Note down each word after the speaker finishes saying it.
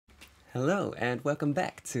Hello and welcome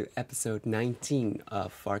back to episode 19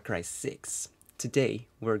 of Far Cry 6. Today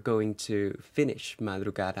we're going to finish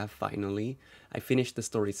Madrugada finally. I finished the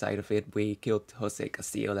story side of it. We killed Jose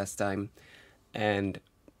Castillo last time and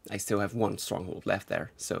I still have one stronghold left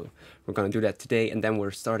there. So we're gonna do that today and then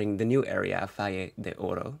we're starting the new area, Valle de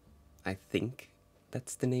Oro. I think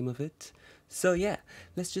that's the name of it. So yeah,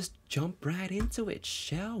 let's just jump right into it,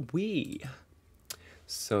 shall we?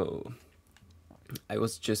 So I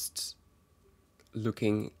was just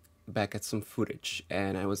looking back at some footage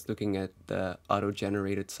and I was looking at the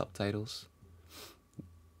auto-generated subtitles.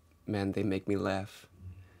 Man, they make me laugh.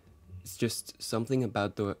 It's just something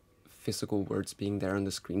about the physical words being there on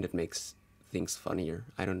the screen that makes things funnier.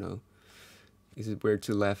 I don't know. Is it weird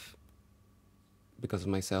to laugh because of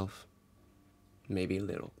myself? Maybe a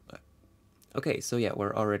little, but... Okay, so yeah,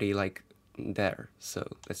 we're already like there, so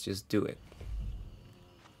let's just do it.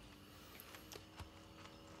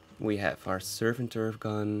 We have our Servant Turf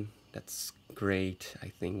gun, that's great, I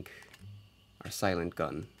think. Our silent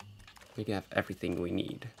gun. We have everything we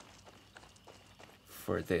need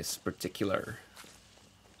for this particular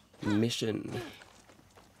mission.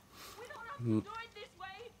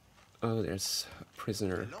 Oh, there's a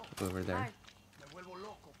prisoner over there.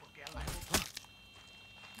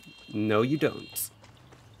 No, you don't.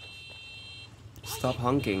 Stop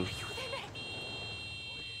honking.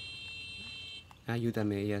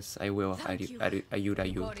 Ayúdame, yes, I will.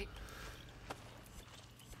 Ayuda you.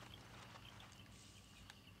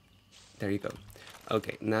 There you go.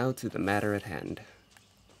 Okay, now to the matter at hand.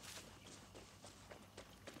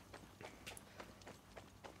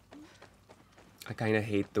 I kinda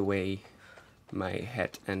hate the way my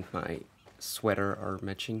hat and my sweater are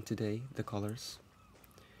matching today, the colors.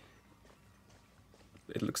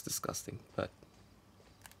 It looks disgusting, but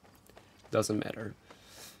doesn't matter.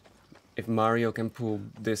 If Mario can pull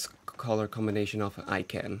this color combination off, I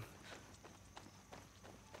can.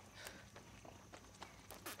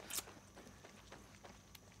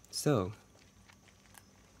 So,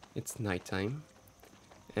 it's nighttime,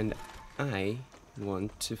 and I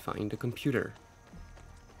want to find a computer.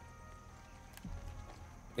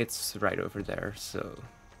 It's right over there, so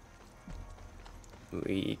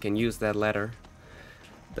we can use that ladder.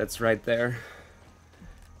 That's right there.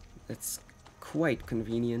 That's quite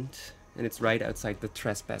convenient. And it's right outside the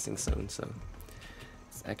trespassing zone, so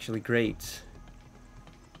it's actually great.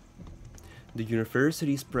 The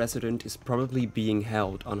university's president is probably being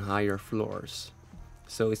held on higher floors.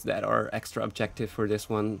 So is that our extra objective for this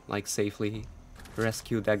one? Like safely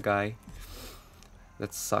rescue that guy?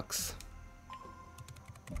 That sucks.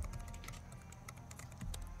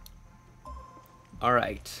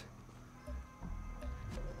 Alright.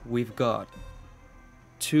 We've got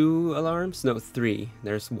 2 alarms? No, 3.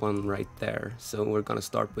 There's one right there, so we're gonna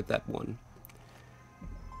start with that one.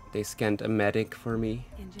 They scanned a medic for me.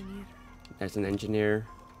 Engineer. There's an engineer.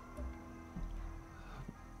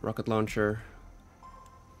 Rocket launcher.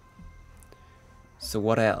 So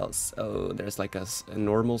what else? Oh, there's like a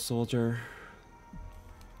normal soldier.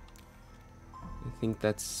 I think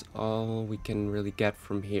that's all we can really get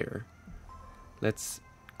from here. Let's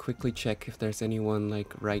quickly check if there's anyone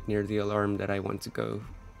like right near the alarm that I want to go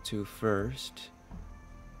to first.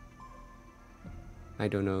 I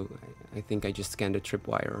don't know. I think I just scanned a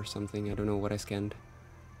tripwire or something. I don't know what I scanned.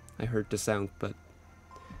 I heard the sound, but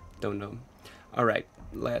don't know. Alright,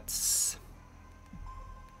 let's...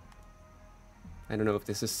 I don't know if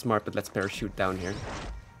this is smart, but let's parachute down here.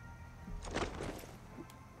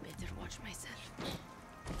 Better watch myself.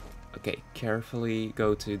 Okay, carefully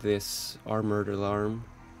go to this armored alarm.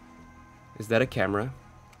 Is that a camera?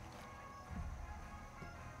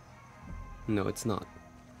 No, it's not.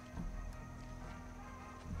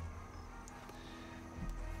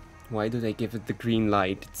 Why do they give it the green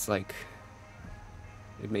light? It's like...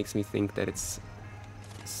 It makes me think that it's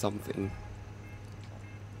something.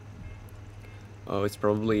 Oh, it's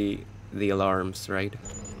probably the alarms, right?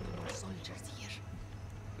 Soldiers here.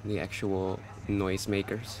 The actual noise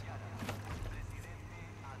makers.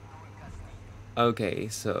 Okay,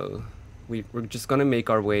 so we're just gonna make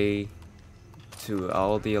our way to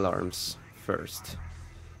all the alarms first,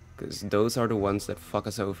 because those are the ones that fuck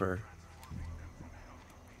us over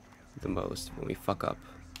the most when we fuck up.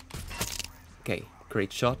 Okay,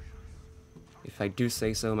 great shot, if I do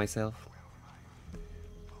say so myself.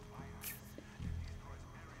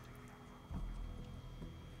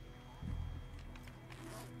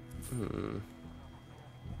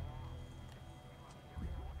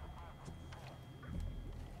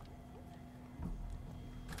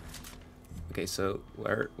 Okay, so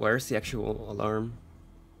where's the actual alarm?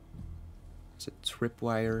 Is it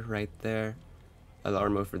tripwire right there,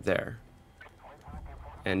 alarm over there,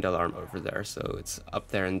 and alarm over there, so it's up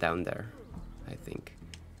there and down there, I think.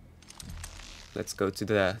 Let's go to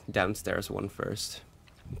the downstairs one first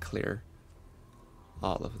and clear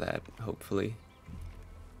all of that, hopefully.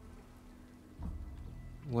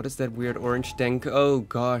 What is that weird orange tank? Oh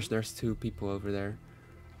gosh, there's 2 people over there.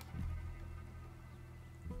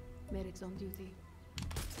 Medic's on duty.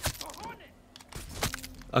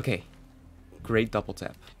 Okay, great double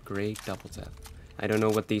tap, great double tap. I don't know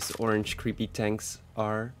what these orange creepy tanks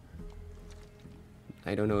are.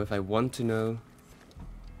 I don't know if I want to know.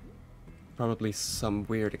 Probably some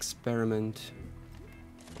weird experiment.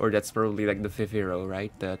 Or that's probably like the Viviro,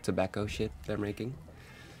 right? The tobacco shit they're making.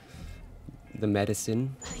 The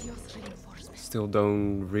medicine. Still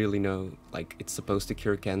don't really know. Like, it's supposed to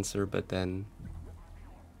cure cancer, but then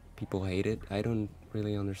people hate it. I don't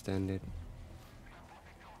really understand it.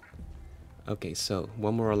 Okay, so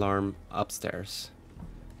one more alarm upstairs.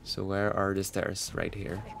 So where are the stairs? Right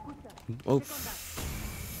here. Oh,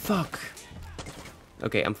 fuck.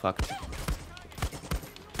 Okay, I'm fucked.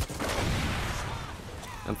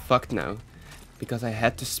 I'm fucked now because I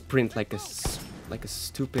had to sprint like a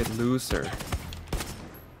stupid loser.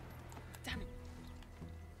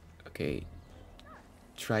 Okay,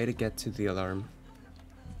 try to get to the alarm.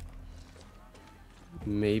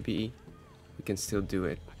 Maybe we can still do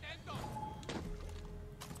it.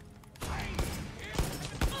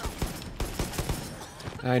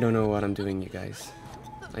 I don't know what I'm doing, you guys.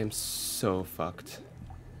 I'm so fucked.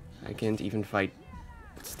 I can't even fight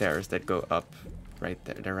stairs that go up. Right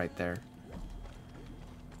there, they're right there.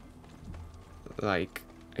 Like,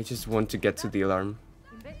 I just want to get to the alarm.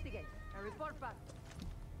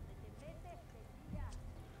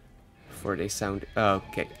 Before they sound...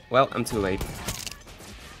 okay, well, I'm too late.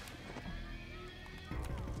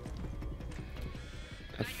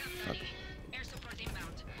 Fuck.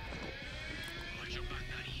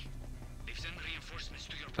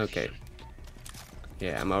 Okay.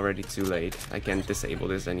 Yeah, I'm already too late. I can't disable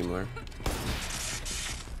this anymore.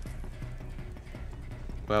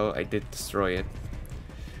 Well, I did destroy it.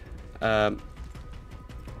 But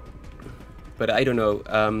I don't know,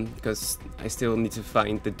 because I still need to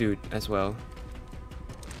find the dude as well.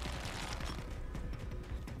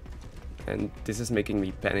 And this is making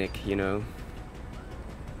me panic, you know.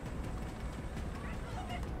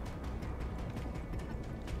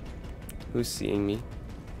 Who's seeing me?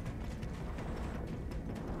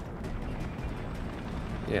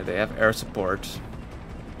 Yeah, they have air support.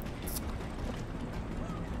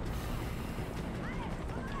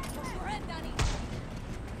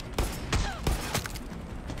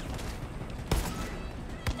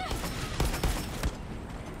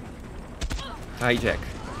 Hijack.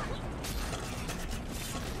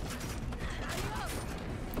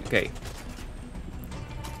 Okay.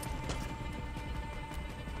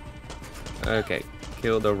 Okay.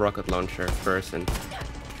 Kill the rocket launcher person.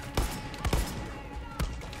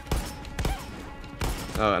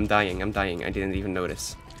 Oh, I'm dying. I'm dying. I didn't even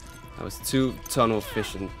notice. I was too tunnel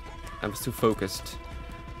vision. I was too focused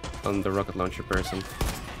on the rocket launcher person.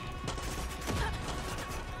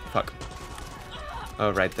 Fuck. Oh,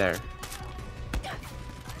 right there.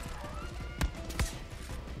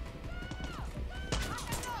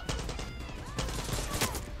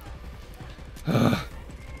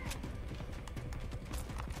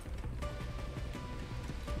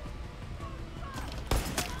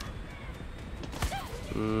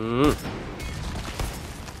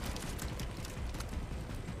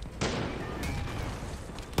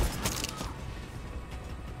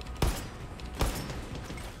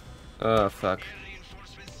 Oh, fuck.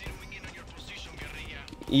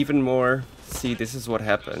 Even more. See, this is what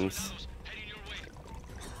happens.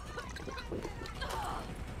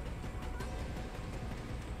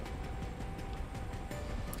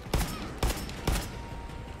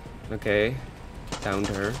 Okay. Downed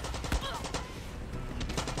her.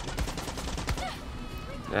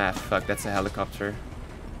 Ah, fuck, that's a helicopter.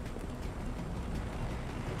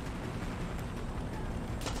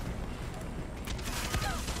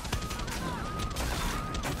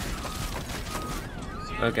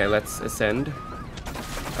 Okay, let's ascend.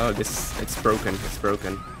 Oh, it's broken, it's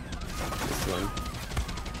broken. This one.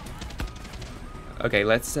 Okay,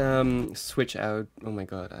 let's switch out. Oh my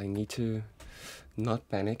god, I need to not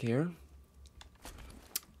panic here.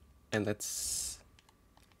 And let's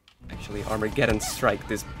actually Armageddon strike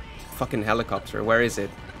this fucking helicopter. Where is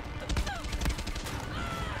it?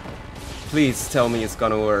 Please tell me it's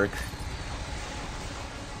gonna work.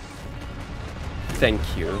 Thank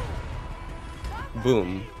you.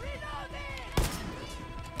 Boom.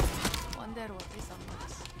 Wonder what this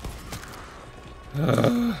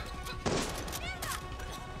I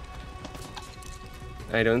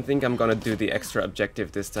don't think I'm gonna do the extra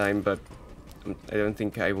objective this time, but I don't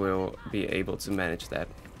think I will be able to manage that.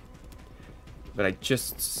 But I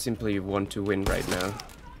just simply want to win right now.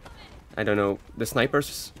 I don't know, the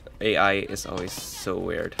sniper's AI is always so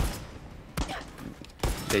weird.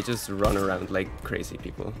 They just run around like crazy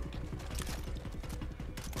people.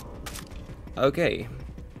 Okay,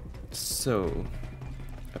 so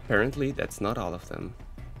apparently that's not all of them.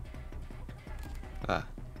 Ah,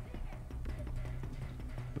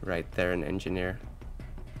 right there, an engineer.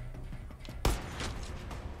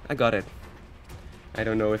 I got it. I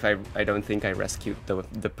don't know if I don't think I rescued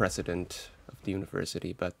the president of the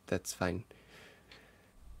university, but that's fine.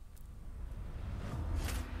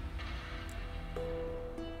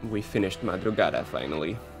 We finished Madrugada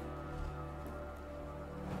finally.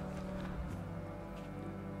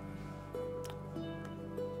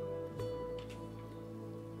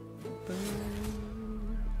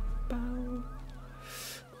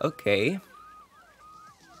 Okay.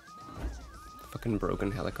 Fucking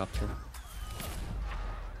broken helicopter.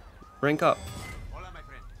 Rank up.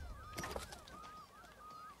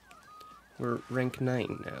 We're rank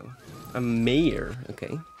 9 now. A mayor,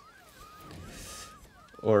 okay.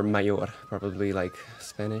 Or mayor, probably like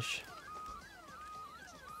Spanish.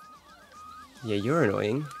 Yeah, you're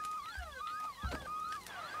annoying.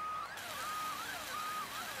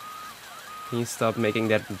 Can you stop making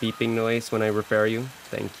that beeping noise when I repair you?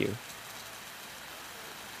 Thank you.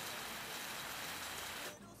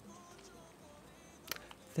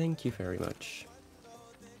 Thank you very much.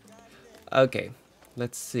 Okay,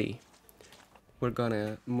 let's see. We're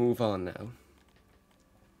gonna move on now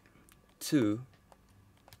to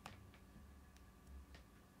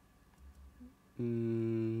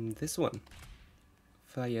this one,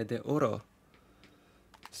 Valle de Oro.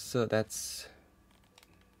 So that's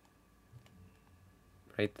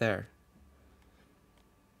right there.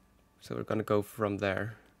 So we're gonna go from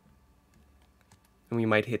there. And we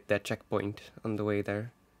might hit that checkpoint on the way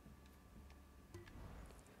there.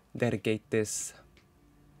 Dedicate this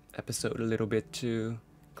episode a little bit to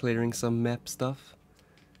clearing some map stuff.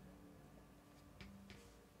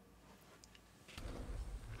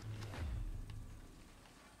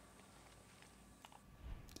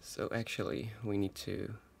 So actually, we need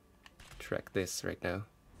to track this right now.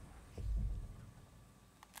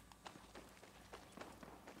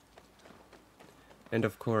 And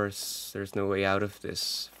of course, there's no way out of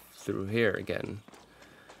this through here again.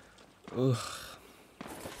 Ugh.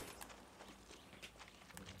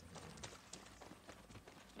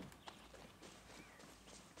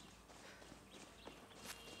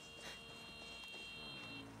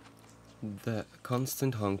 The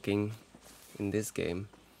constant honking in this game.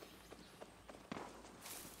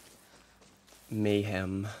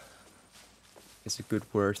 Mayhem is a good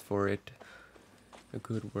word for it. A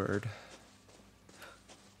good word.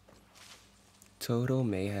 Total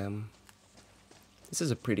mayhem. This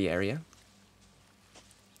is a pretty area.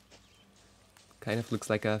 Kind of looks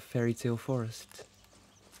like a fairy tale forest.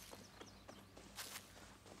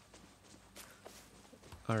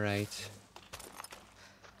 Alright.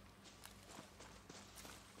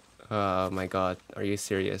 Oh my god, are you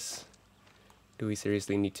serious? Do we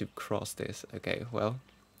seriously need to cross this? Okay, well,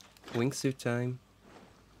 wingsuit time.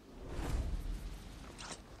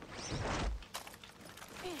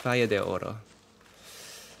 Valle de Oro.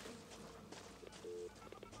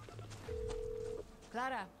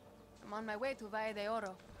 Clara, I'm on my way to Valle de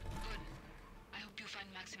Oro. Good. I hope you find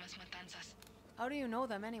Maximas Matanzas. How do you know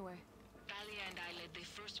them anyway? Talia and I led the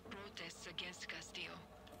first protests against Castillo,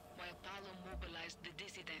 while Paulo mobilized the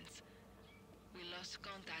dissidents. We lost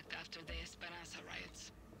contact after the Esperanza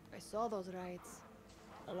riots. I saw those riots.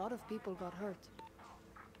 A lot of people got hurt.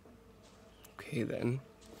 Okay then.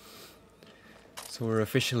 So we're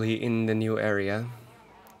officially in the new area.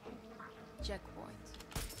 Checkpoint.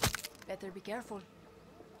 Better be careful.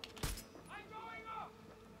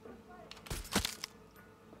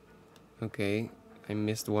 Okay, I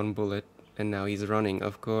missed one bullet and now he's running,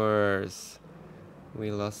 of course. We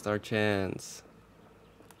lost our chance.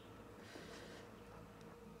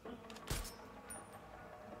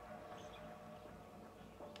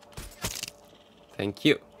 Thank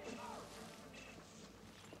you.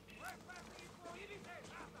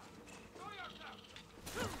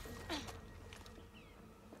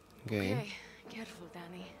 Okay. Careful,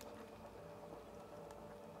 Danny.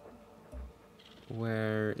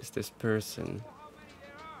 Where is this person?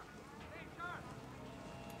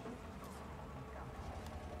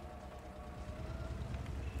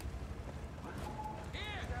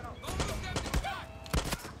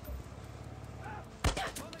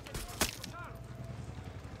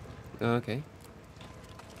 Okay.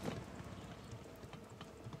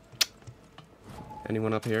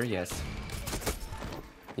 Anyone up here? Yes.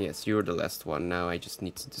 Yes, you're the last one. Now I just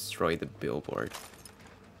need to destroy the billboard.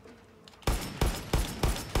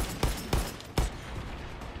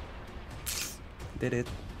 Did it.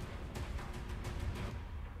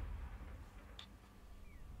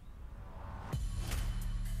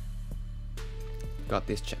 Got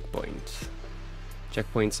this checkpoint.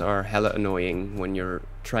 Checkpoints are hella annoying when you're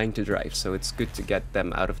trying to drive, so it's good to get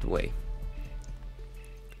them out of the way.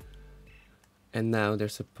 And now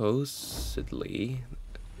there's supposedly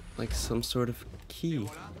like some sort of key.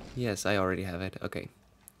 Yes, I already have it. Okay.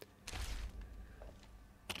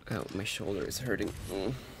 Oh, my shoulder is hurting.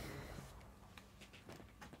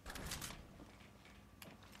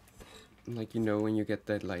 Like, you know, when you get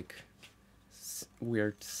that like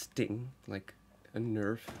weird sting, like a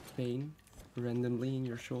nerve pain randomly in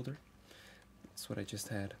your shoulder. That's what I just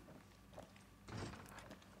had.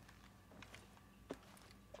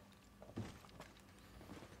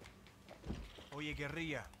 Oye,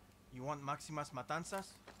 guerrilla, you want Maximas Matanzas?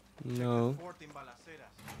 No. Fort in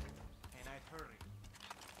balaceras, and I'd hurry.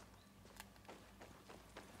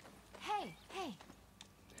 Hey.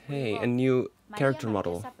 Hey, a new character Maria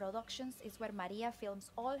model. Marquesa Productions is where Maria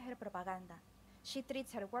films all her propaganda. She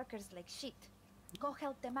treats her workers like shit. Go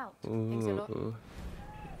help them out. Thanks a lot. Ooh.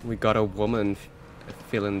 We got a woman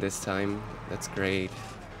villain this time. That's great.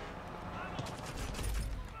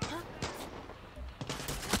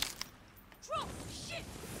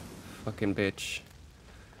 Fucking bitch.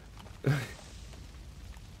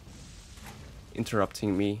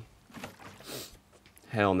 Interrupting me.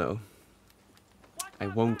 Hell no. I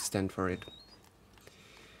won't stand for it.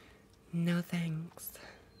 No thanks.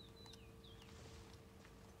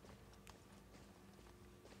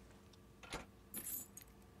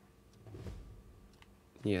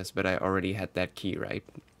 Yes, but I already had that key, right?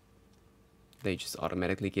 They just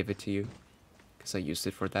automatically give it to you. Because I used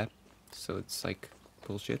it for that. So it's like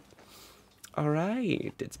bullshit.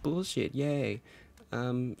 Alright, it's bullshit, yay.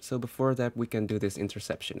 So before that we can do this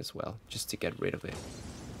interception as well, just to get rid of it.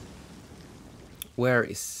 Where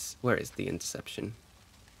is the interception?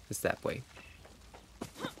 It's that way.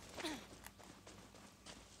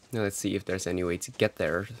 Now let's see if there's any way to get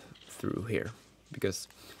there through here. Because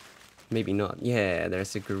maybe not. Yeah,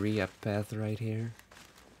 there's a guerrilla path right here.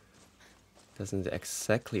 Doesn't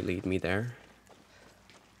exactly lead me there.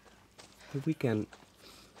 But we can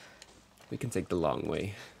take the long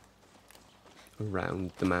way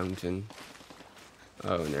around the mountain.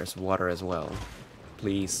 Oh, and there's water as well.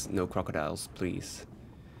 Please, no crocodiles, please.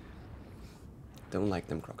 Don't like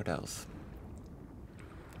them crocodiles.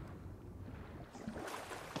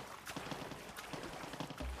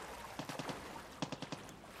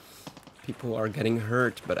 People are getting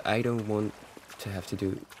hurt, but I don't want to have to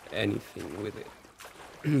do anything with it.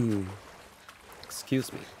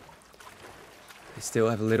 Excuse me. I still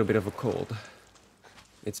have a little bit of a cold.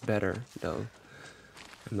 It's better, though.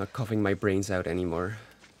 I'm not coughing my brains out anymore.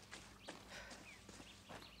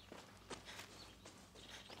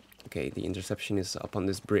 Okay, the interception is up on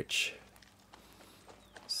this bridge.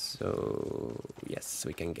 So, yes,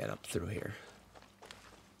 we can get up through here.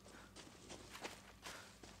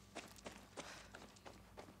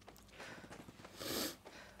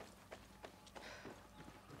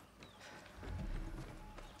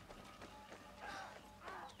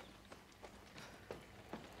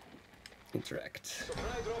 Interact.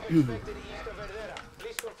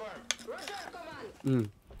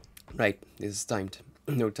 Right, this is timed.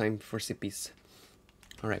 No time for sippies.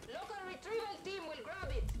 Alright. Local retrieval team will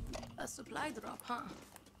grab it. A supply drop, huh?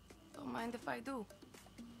 Don't mind if I do.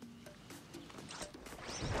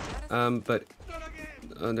 But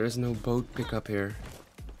there's no boat pickup here.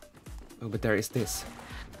 Oh, but there is this.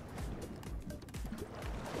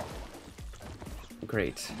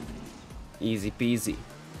 Great. Easy peasy.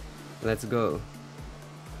 Let's go.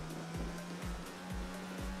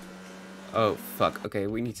 Oh, fuck. Okay,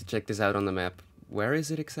 we need to check this out on the map. Where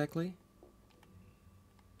is it exactly?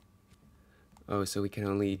 Oh, so we can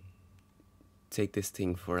only take this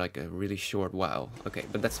thing for like a really short while. Okay,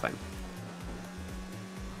 but that's fine.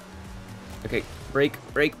 Okay, brake.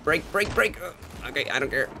 Okay, I don't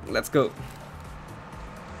care. Let's go.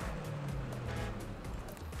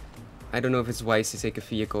 I don't know if it's wise to take a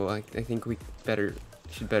vehicle. I think we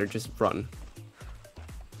should better just run.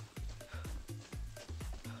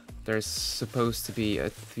 There's supposed to be a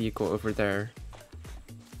vehicle over there.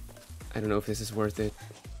 I don't know if this is worth it.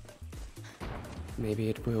 Maybe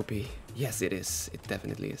it will be. Yes, it is. It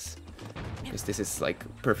definitely is. Because this is like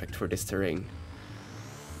perfect for this terrain.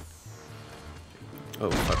 Oh,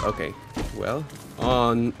 fuck, okay. Well,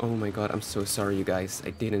 oh my god, I'm so sorry, you guys. I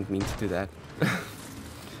didn't mean to do that.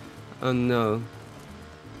 Oh no.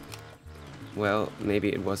 Well, maybe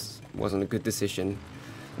it wasn't a good decision.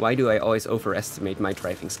 Why do I always overestimate my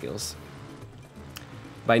driving skills?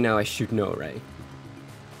 By now I should know, right?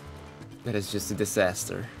 That is just a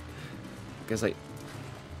disaster. Because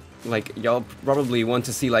like, y'all probably want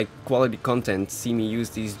to see, like, quality content, see me use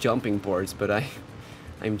these jumping boards, but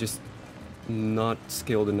I'm just not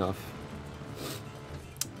skilled enough.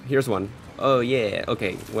 Here's one. Oh yeah,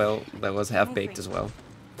 okay, well, that was half-baked as well.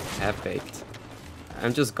 Half-baked.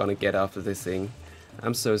 I'm just gonna get off of this thing.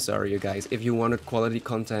 I'm so sorry, you guys. If you wanted quality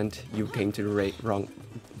content, you came to the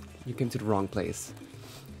wrong place.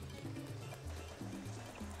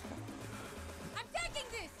 I'm taking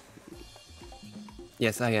this.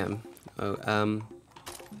 Yes, I am. Oh,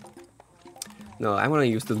 no, I wanna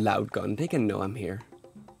use the loud gun. They can know I'm here.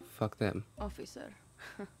 Fuck them. Officer.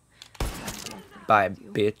 Bye,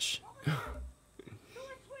 bitch.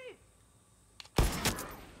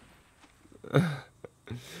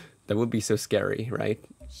 That would be so scary, right?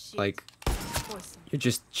 Shit. Like, Poison. you're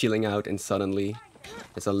just chilling out and suddenly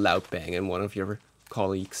there's a loud bang and one of your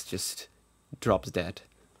colleagues just drops dead.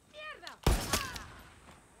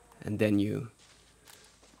 And then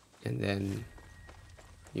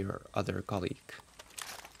your other colleague.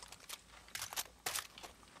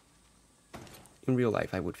 In real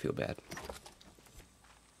life, I would feel bad.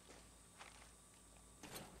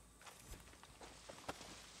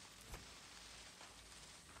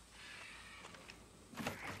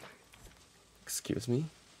 Excuse me?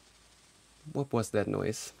 What was that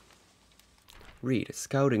noise? Read,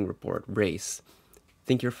 scouting report, race.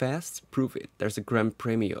 Think you're fast? Prove it. There's a Grand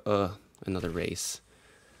Premio. Another race.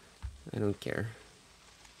 I don't care.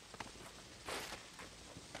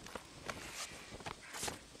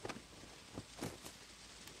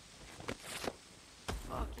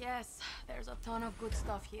 Fuck yes. There's a ton of good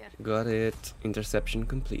stuff here. Got it. Interception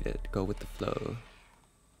completed. Go with the flow.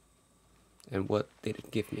 And what did it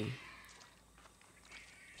give me?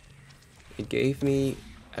 It gave me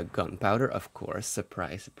a gunpowder, of course.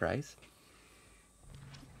 Surprise, surprise.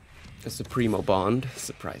 A Supremo Bond.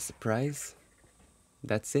 Surprise, surprise.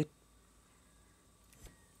 That's it.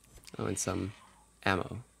 Oh, and some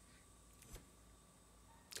ammo.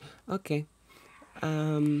 Okay.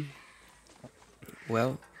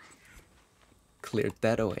 Well, cleared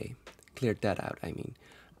that away. Cleared that out, I mean.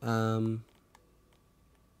 Oh,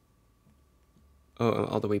 I'm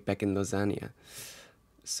all the way back in Lasagna.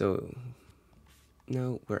 So,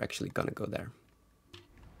 no, we're actually gonna go there.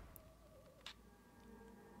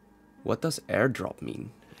 What does airdrop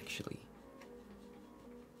mean, actually?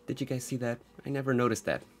 Did you guys see that? I never noticed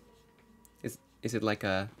that. Is it like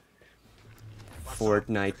a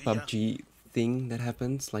Fortnite PUBG thing that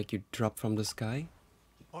happens? Like you drop from the sky?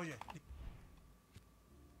 Oh yeah.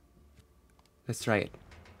 Let's try it.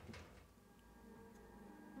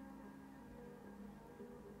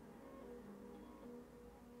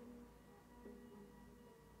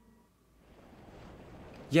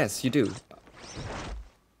 Yes, you do.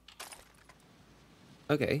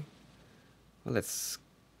 Okay. Well, that's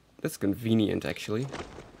convenient, actually.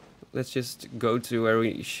 Let's just go to where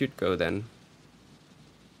we should go, then.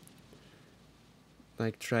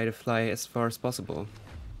 Like, try to fly as far as possible.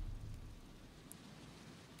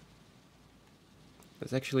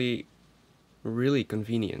 That's actually really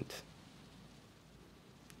convenient.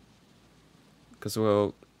 Because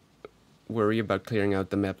we'll worry about clearing out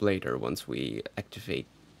the map later once we activate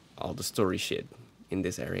all the story shit in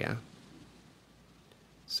this area.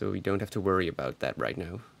 So we don't have to worry about that right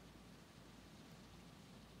now.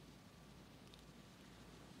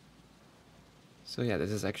 So yeah,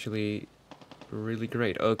 this is actually really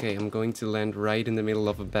great. Okay, I'm going to land right in the middle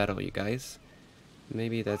of a battle, you guys.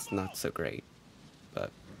 Maybe that's not so great,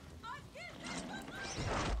 but...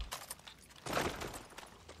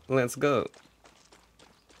 Let's go!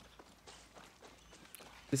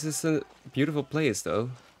 This is a beautiful place,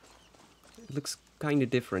 though. It looks kinda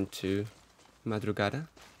different to Madrugada.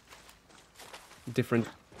 Different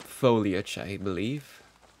foliage, I believe.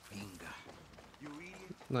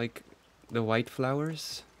 Like the white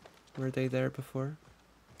flowers, were they there before?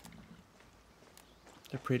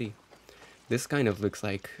 They're pretty. This kind of looks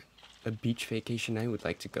like a beach vacation I would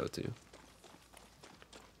like to go to.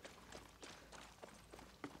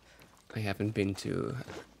 I haven't been to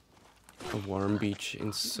a warm beach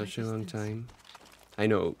in such a long time. I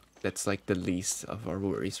know that's like the least of our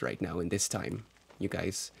worries right now in this time. You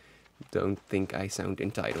guys don't think I sound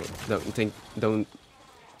entitled. Don't,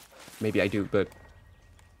 maybe I do, but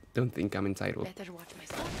don't think I'm entitled. Better watch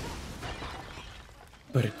myself.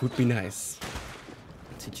 But it would be nice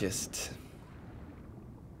to just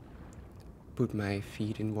put my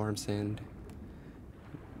feet in warm sand,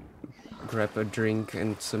 grab a drink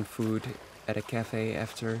and some food at a cafe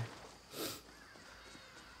after.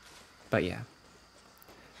 But yeah,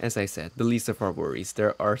 as I said, the least of our worries.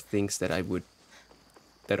 There are things that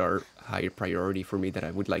are higher priority for me that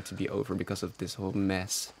I would like to be over because of this whole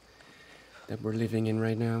mess that we're living in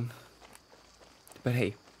right now. But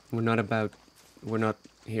hey, we're not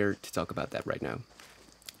here to talk about that right now.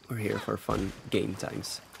 We're here for fun game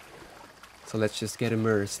times. So let's just get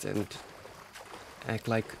immersed and act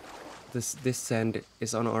like this sand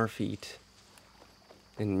is on our feet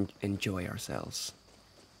and enjoy ourselves.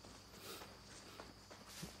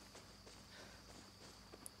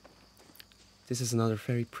 This is another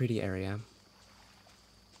very pretty area.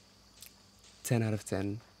 10 out of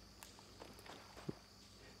 10.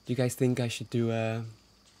 Do you guys think I should do an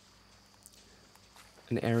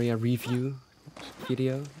area review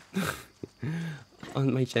video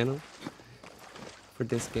on my channel for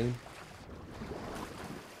this game?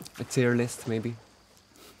 A tier list, maybe?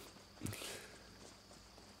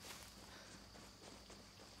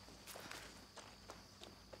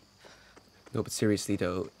 No, but seriously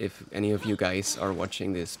though, if any of you guys are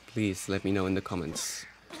watching this, please let me know in the comments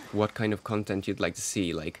what kind of content you'd like to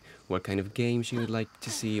see, like what kind of games you would like to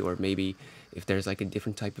see, or maybe if there's like a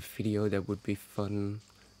different type of video that would be fun.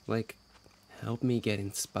 Like, help me get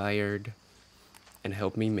inspired and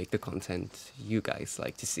help me make the content you guys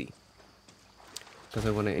like to see. Because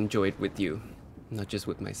I want to enjoy it with you, not just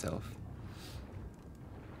with myself.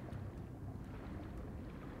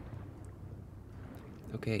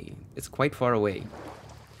 Okay, it's quite far away,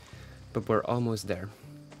 but we're almost there.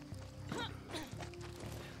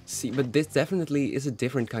 See, but this definitely is a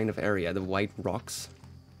different kind of area, the white rocks.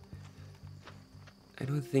 I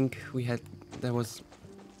don't think we had, there was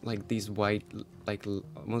like these white, like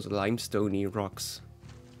almost limestoney rocks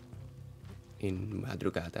in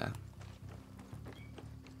Madrugada.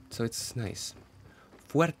 So it's nice.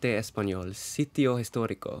 Fuerte Español, Sitio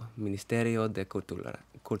Histórico, Ministerio de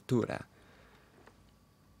Cultura.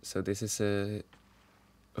 So this is a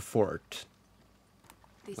fort.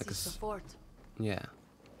 This Like is the fort. Yeah.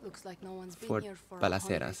 Looks like no one's been Fort here for 100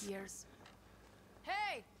 Balaceras. years.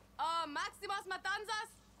 Hey, Maximas Matanzas,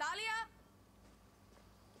 Talia?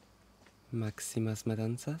 Maximas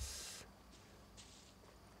Matanzas.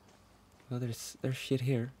 Oh, there's shit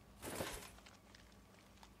here.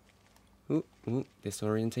 Ooh,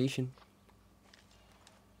 disorientation.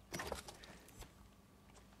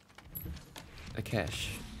 A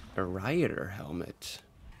cache. A rioter helmet.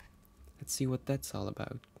 Let's see what that's all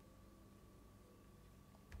about.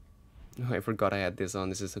 Oh, I forgot I had this on.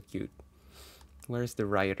 This is so cute. Where's the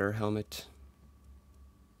rioter helmet?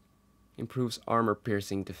 Improves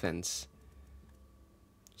armor-piercing defense.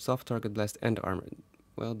 Soft target blast and armor.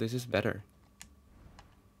 Well, this is better.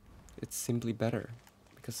 It's simply better.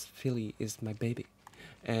 Because Philly is my baby.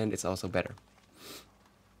 And it's also better.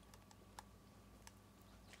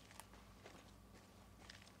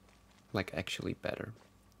 Like, actually better.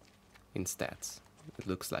 In stats, it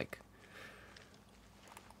looks like.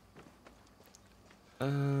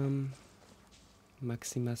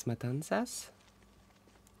 Maximas Matanzas?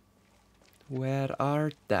 Where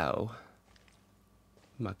art thou?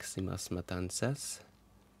 Maximas Matanzas?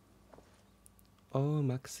 Oh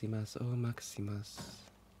Maximas, oh Maximas.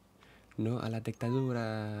 No a la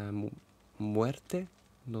dictadura. Muerte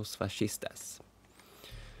los fascistas.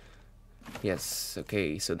 Yes,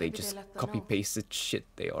 okay, so they Maybe just they left a copy-pasted shit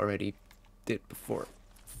they already did before.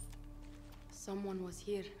 Someone was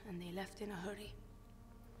here and they left in a hurry.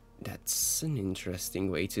 That's an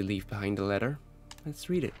interesting way to leave behind a letter.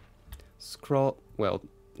 Let's read it. Scroll... Well,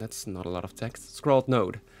 that's not a lot of text. Scrawled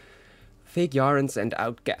note. Fake Yarans and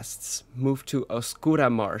outcasts move to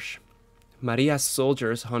Oscura Marsh. Maria's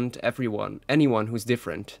soldiers hunt anyone who's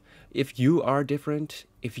different. If you are different,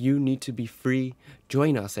 if you need to be free,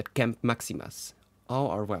 join us at Camp Maximas. All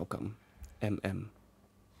are welcome. MM.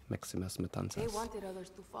 Maximas They Matanzas. wanted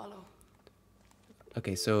others to follow.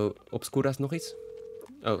 Okay, so Obscuras nog iets?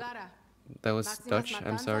 Oh, Clara, that was Maximas Dutch, I'm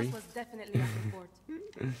Matanzas sorry. was definitely at the fort.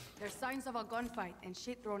 There's signs of a gunfight and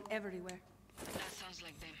shit thrown everywhere. That sounds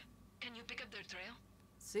like them. Can you pick up their trail?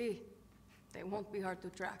 See, they won't be hard to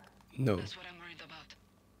track. No, That's what I'm worried about.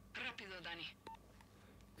 Rapido, Danny.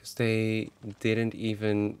 because they didn't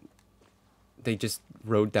even... They just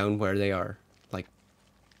wrote down where they are, like,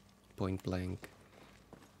 point blank.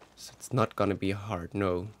 So it's not gonna be hard,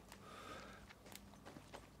 no.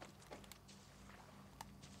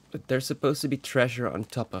 But there's supposed to be treasure on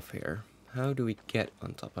top of here. How do we get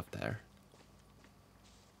on top of there?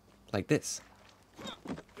 like this.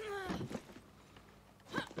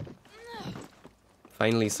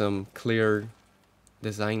 Finally some clear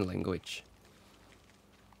design language.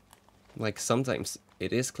 Like sometimes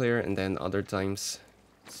it is clear and then other times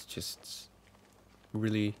it's just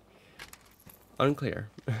really unclear.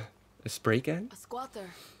 A spray can? A squatter.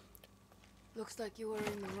 Looks like you were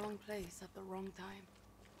in the wrong place at the wrong time.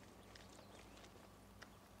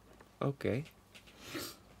 Okay.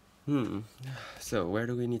 So where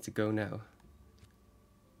do we need to go now?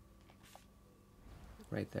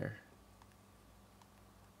 Right there.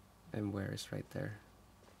 And where is right there?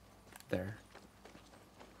 There.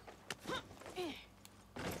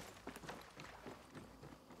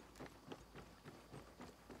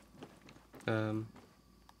 And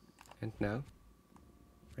now?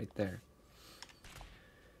 Right there.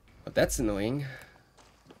 But that's annoying.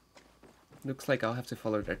 Looks like I'll have to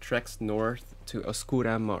follow their tracks north to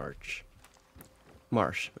Oscura Marsh,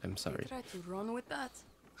 I'm sorry. You tried to run with that?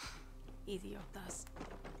 Idiotas.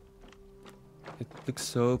 It looks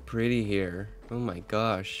so pretty here. Oh my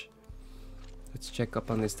gosh. Let's check up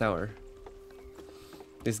on this tower.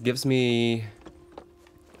 This gives me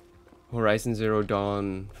Horizon Zero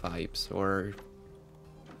Dawn vibes, or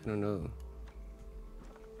I don't know.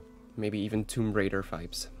 Maybe even Tomb Raider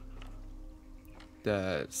vibes.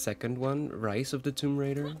 The second one, Rise of the Tomb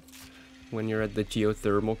Raider, when you're at the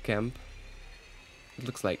geothermal camp. It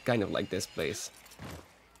looks like kind of like this place,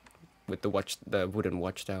 with the wooden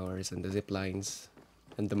watchtowers and the zip lines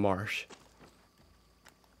and the marsh.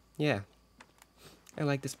 Yeah, I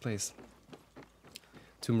like this place.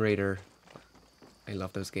 Tomb Raider, I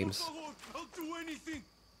love those games. I'll do anything.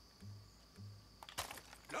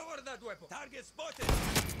 Lower that weapon. Target spotted.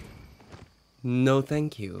 No,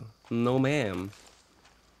 thank you. No, ma'am.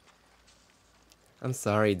 I'm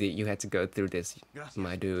sorry that you had to go through this,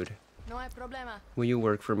 my dude. No hay problema. Will you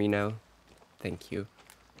work for me now? Thank you.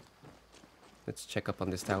 Let's check up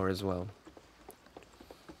on this tower as well.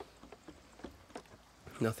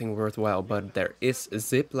 Nothing worthwhile, but there is a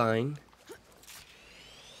zip line.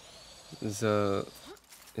 So,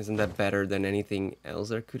 isn't that better than anything else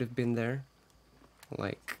there could have been there?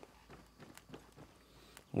 Like,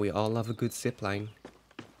 we all love a good zip line.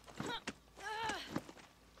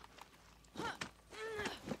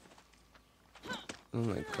 Oh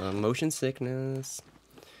my god, motion sickness.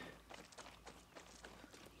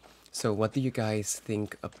 So what do you guys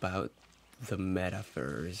think about the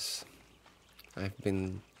metaverse? I've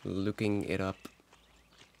been looking it up,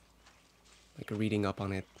 like reading up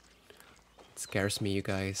on it. It scares me, you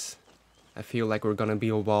guys. I feel like we're gonna be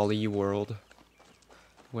a Wall-E world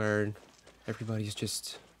where everybody's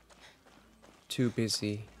just too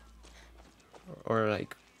busy, or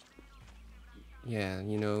like, yeah,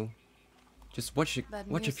 you know, just watch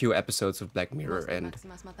a few episodes of Black Mirror and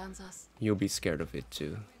Maximas Matanzas. you'll be scared of it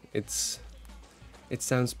too. It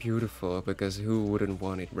sounds beautiful, because who wouldn't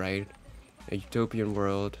want it, right? A utopian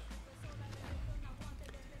world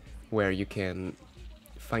where you can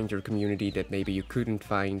find your community that maybe you couldn't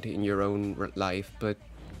find in your own life, but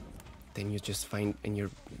then you just find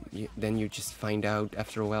then you just find out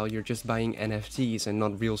after a while you're just buying NFTs and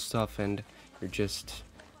not real stuff, and you're just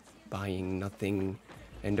buying nothing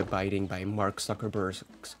and abiding by Mark Zuckerberg's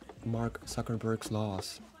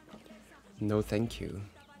laws. No, thank you.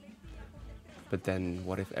 But then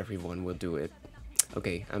what if everyone will do it?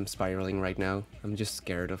 Okay, I'm spiraling right now. I'm just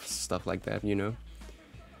scared of stuff like that, you know?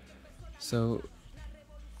 So,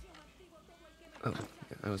 oh,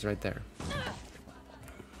 I was right there.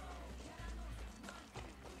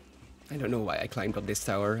 I don't know why I climbed up this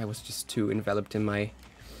tower. I was just too enveloped in my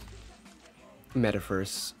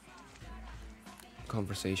metaverse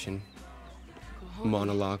conversation,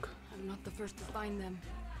 monologue. I'm not the first to find them.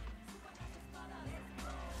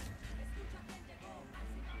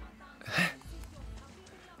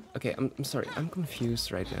 Okay, I'm sorry. I'm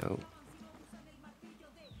confused right now.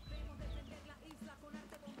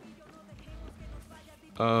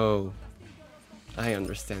 Oh, I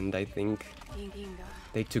understand. I think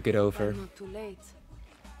they took it over. Not too late.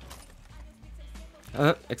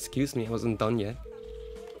 Excuse me, I wasn't done yet.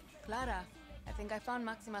 Clara, I think I found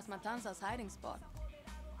Maximas Matanzas' hiding spot.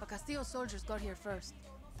 But Castillo's soldiers got here first.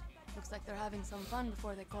 Looks like they're having some fun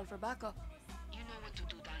before they call for backup. You know what to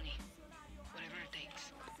do, Danny. Whatever it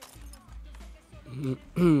takes.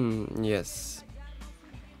 Yes.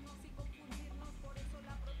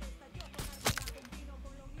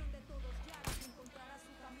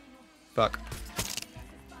 Fuck.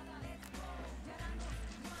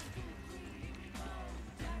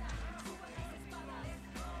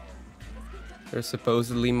 There's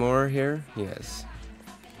supposedly more here? Yes.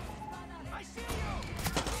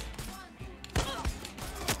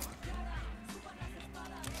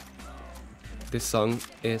 This song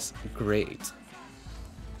is great.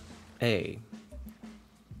 Hey.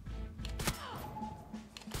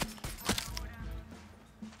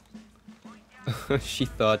 She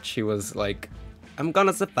thought she was like, I'm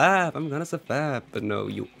gonna survive, but no,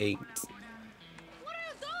 you ain't. What are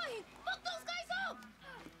you doing? Look those guys up!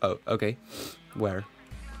 Oh, okay. Where?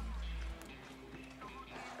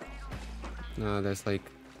 No, there's like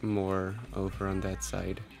more over on that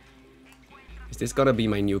side. Is this gonna be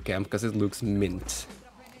my new camp? Because it looks mint.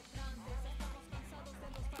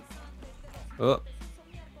 Oh.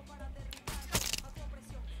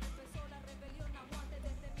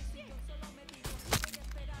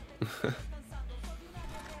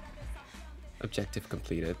 Objective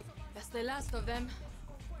completed. That's the last of them.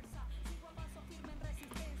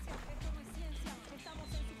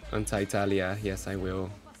 Anti-Italia, yes I will.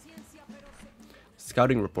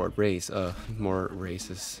 Scouting report, race, more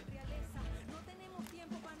races.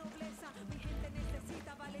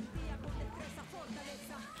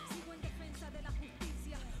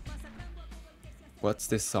 What's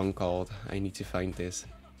this song called? I need to find this.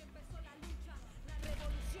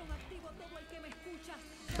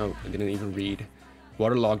 Oh, I didn't even read.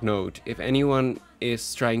 Waterlogged note. If anyone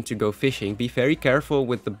is trying to go fishing, be very careful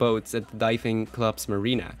with the boats at the diving club's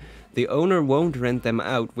marina. The owner won't rent them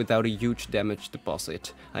out without a huge damage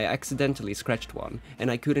deposit. I accidentally scratched one, and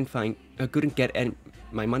I couldn't get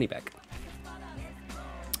my money back.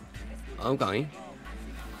 Okay.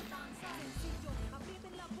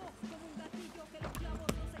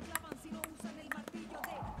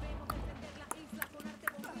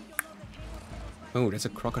 Oh, there's a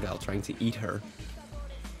crocodile trying to eat her.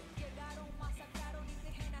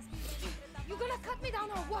 You gonna cut me down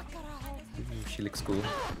or what, carajo? She looks cool.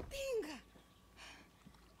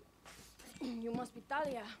 You must be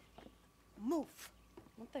Talia. Move.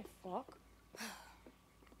 What the fuck?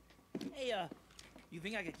 Hey, you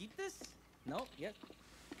think I could keep this? No? Yes?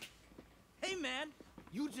 Hey, man!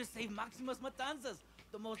 You just saved Maximas Matanzas,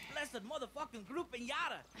 the most blessed motherfucking group in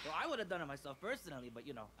Yara! Well, I would have done it myself personally, but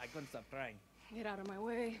you know, I couldn't stop crying. Get out of my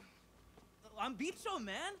way. I'm Bicho,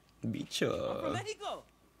 man! Bicho. I'm from Mexico!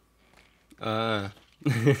 Ah.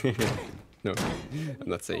 No, I'm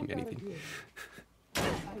not saying anything.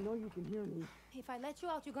 I know you can hear me. If I let you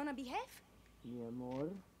out, you're gonna behave? Mi amor.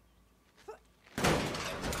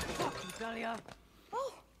 Fuck you, Talia!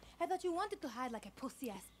 Oh, I thought you wanted to hide like a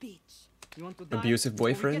pussy-ass bitch. You want to die? Abusive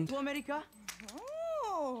boyfriend? Before we get to America?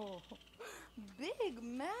 Oh, big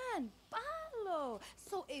man, Palo.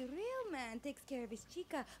 So a real man takes care of his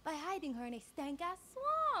chica by hiding her in a stank-ass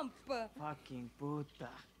swamp. Fucking puta.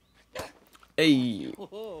 Hey.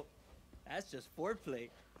 Oh, that's just foreplay.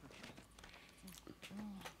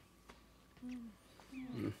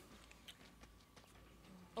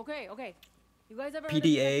 Okay, okay. You guys ever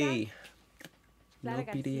PDA. No Clara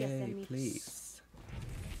Garcia PDA, sent me- please.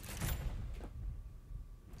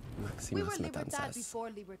 We were Maximas Libertad Matanzas. before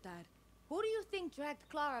Libertad. Who do you think dragged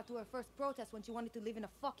Clara to her first protest when she wanted to live in a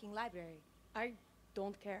fucking library? I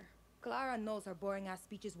don't care. Clara knows her boring-ass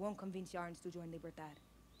speeches won't convince Yarns to join Libertad.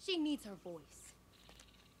 She needs her voice.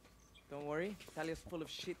 Don't worry, Talia's full of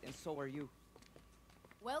shit and so are you.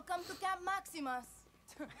 Welcome to Camp Maximus.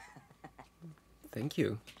 Thank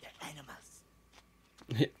you.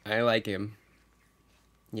 Animals. I like him.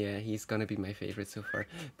 Yeah, he's gonna be my favorite so far.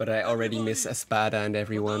 But I already miss Espada and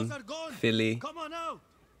everyone. Those are gone. Philly. Come on now.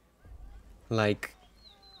 Like,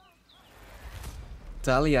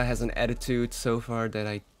 Talia has an attitude so far that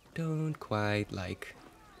I don't quite like.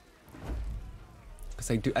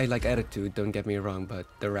 Because I like attitude, don't get me wrong, but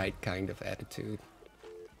the right kind of attitude.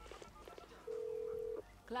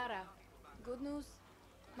 Clara, good news.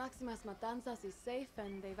 Maximas Matanzas is safe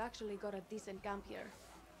and they've actually got a decent camp here.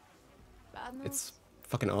 Bad news? It's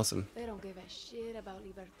fucking awesome. They don't give a shit about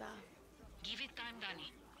Libertad. Give it time,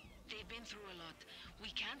 Danny. They've been through a lot. We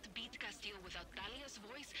can't beat Castillo without Talia's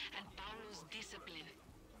voice and Paulo's discipline.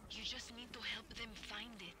 You just need to help them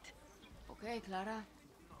find it. Okay, Clara.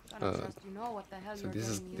 Gonna trust you know what the hell So you're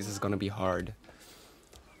this getting is into. gonna be hard.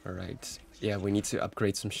 Alright. Yeah, we need to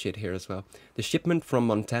upgrade some shit here as well. The shipment from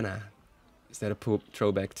Montana. Is that a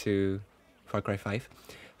throwback to Far Cry 5?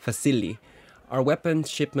 Facili. Our weapons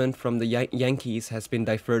shipment from the Yankees has been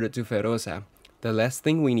diverted to Feroza. The last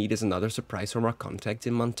thing we need is another surprise from our contact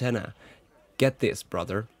in Montana. Get this,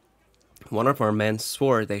 brother. One of our men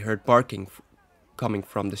swore they heard barking coming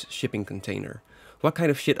from the shipping container. What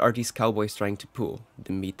kind of shit are these cowboys trying to pull,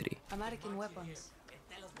 Dimitri? American weapons.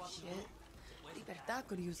 Shit. Libertad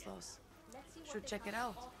could use those. Should check it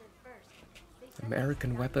out.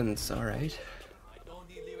 American weapons, alright.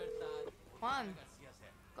 Juan,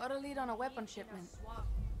 got a lead on a weapon shipment.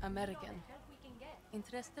 American.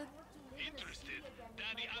 Interested? Interested?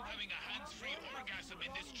 Daddy, I'm having a hands-free orgasm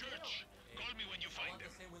in this church. Call me when you find him.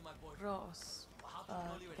 Gross.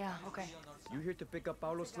 Yeah, okay. You here to pick up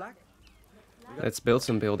Paulo's slack? Let's build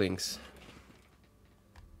some buildings.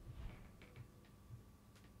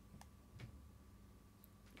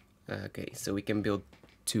 Okay, so we can build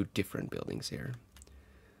 2 different buildings here.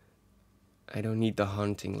 I don't need the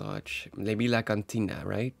hunting lodge. Maybe La Cantina,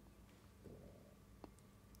 right?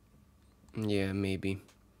 Yeah, maybe.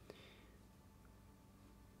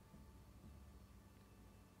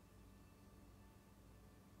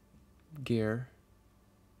 Gear.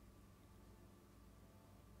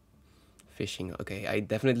 Fishing. Okay, I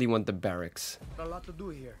definitely want the barracks. Got a lot to do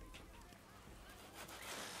here.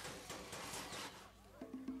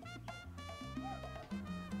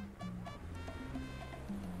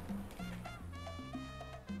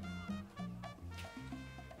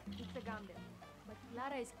 It's a gamble. But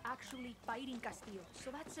Clara is actually fighting Castillo,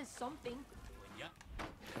 so that says something.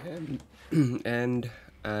 And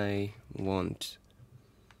I want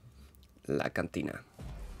La Cantina.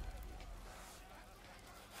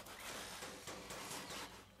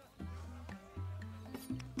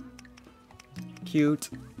 Cute.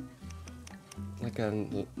 Like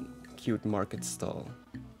a cute market stall.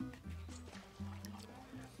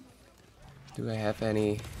 Do I have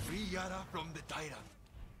any? Free Yara from the tyrant.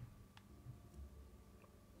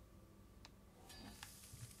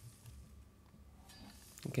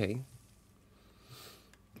 Okay.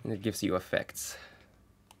 And it gives you effects.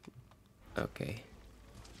 Okay.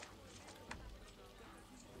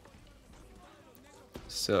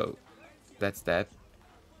 So, that's that.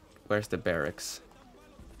 Where's the barracks?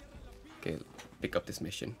 Okay, pick up this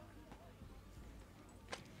mission.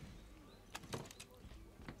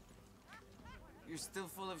 You're still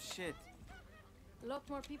full of shit. A lot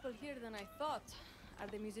more people here than I thought. Are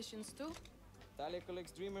they musicians too? Talia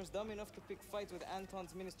collects dreamers dumb enough to pick fights with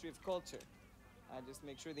Anton's Ministry of Culture. I just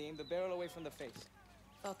make sure they aim the barrel away from the face.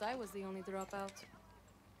 Thought I was the only dropout.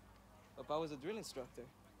 Papa was a drill instructor.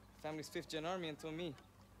 Family's 5th Gen Army until me.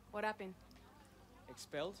 What happened?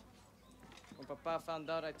 Expelled? When Papa found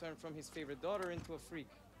out I turned from his favorite daughter into a freak.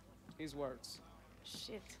 His words.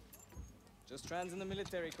 Shit. Just trans in the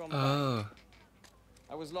military, Chroma. Oh,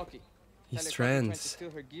 I was lucky. he's Talia caught me trying to trans.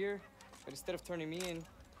 steal her gear, but instead of turning me in,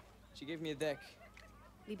 she gave me a deck.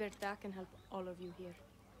 Libertad can help all of you here.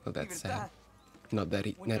 Oh, that's sad. Libertad. Not that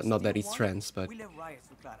he, When not that Castillo he's won, trans, but we left riots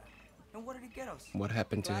with Clara. And what did it get us? what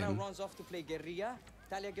happened to Clara him? runs off to play guerrilla.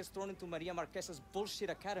 Talia gets thrown into Maria Marquesa's bullshit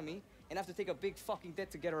academy and have to take a big fucking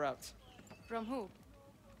debt to get her out. From who?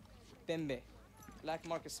 Bembe, black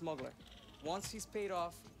market smuggler. Once he's paid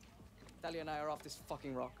off, Talia and I are off this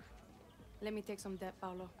fucking rock. Let me take some debt,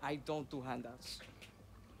 Paolo. I don't do handouts.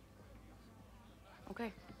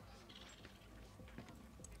 Okay.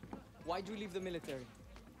 Why'd you leave the military?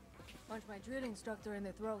 Punch my drill instructor in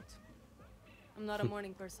the throat. I'm not a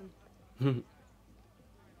morning person.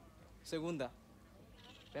 Segunda.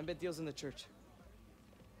 Bembe deals in the church.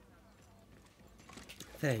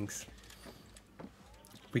 Thanks.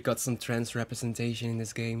 We got some trans representation in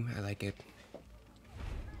this game. I like it.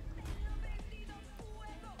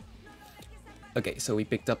 Okay, so we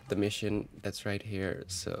picked up the mission that's right here.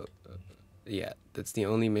 So, yeah, that's the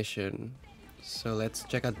only mission. So let's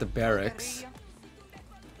check out the barracks.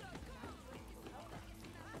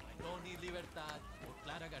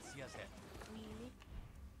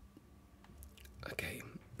 Okay,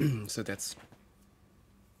 so that's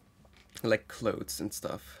like clothes and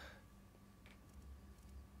stuff.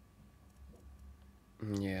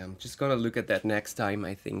 Yeah, I'm just gonna look at that next time,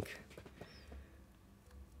 I think.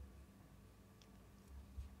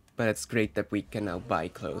 But it's great that we can now buy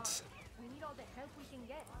clothes. We need all the help we can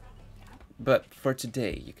get. But for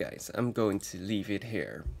today, you guys, I'm going to leave it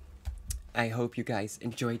here. I hope you guys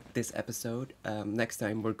enjoyed this episode. Next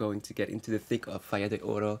time we're going to get into the thick of Falla de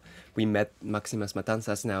Oro. We met Maximas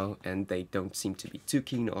Matanzas now, and they don't seem to be too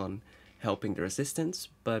keen on helping the resistance,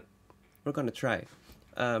 but we're gonna try.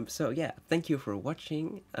 So yeah, thank you for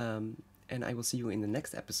watching, and I will see you in the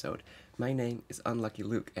next episode. My name is Unlucky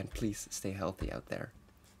Luke, and please stay healthy out there.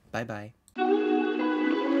 Bye bye.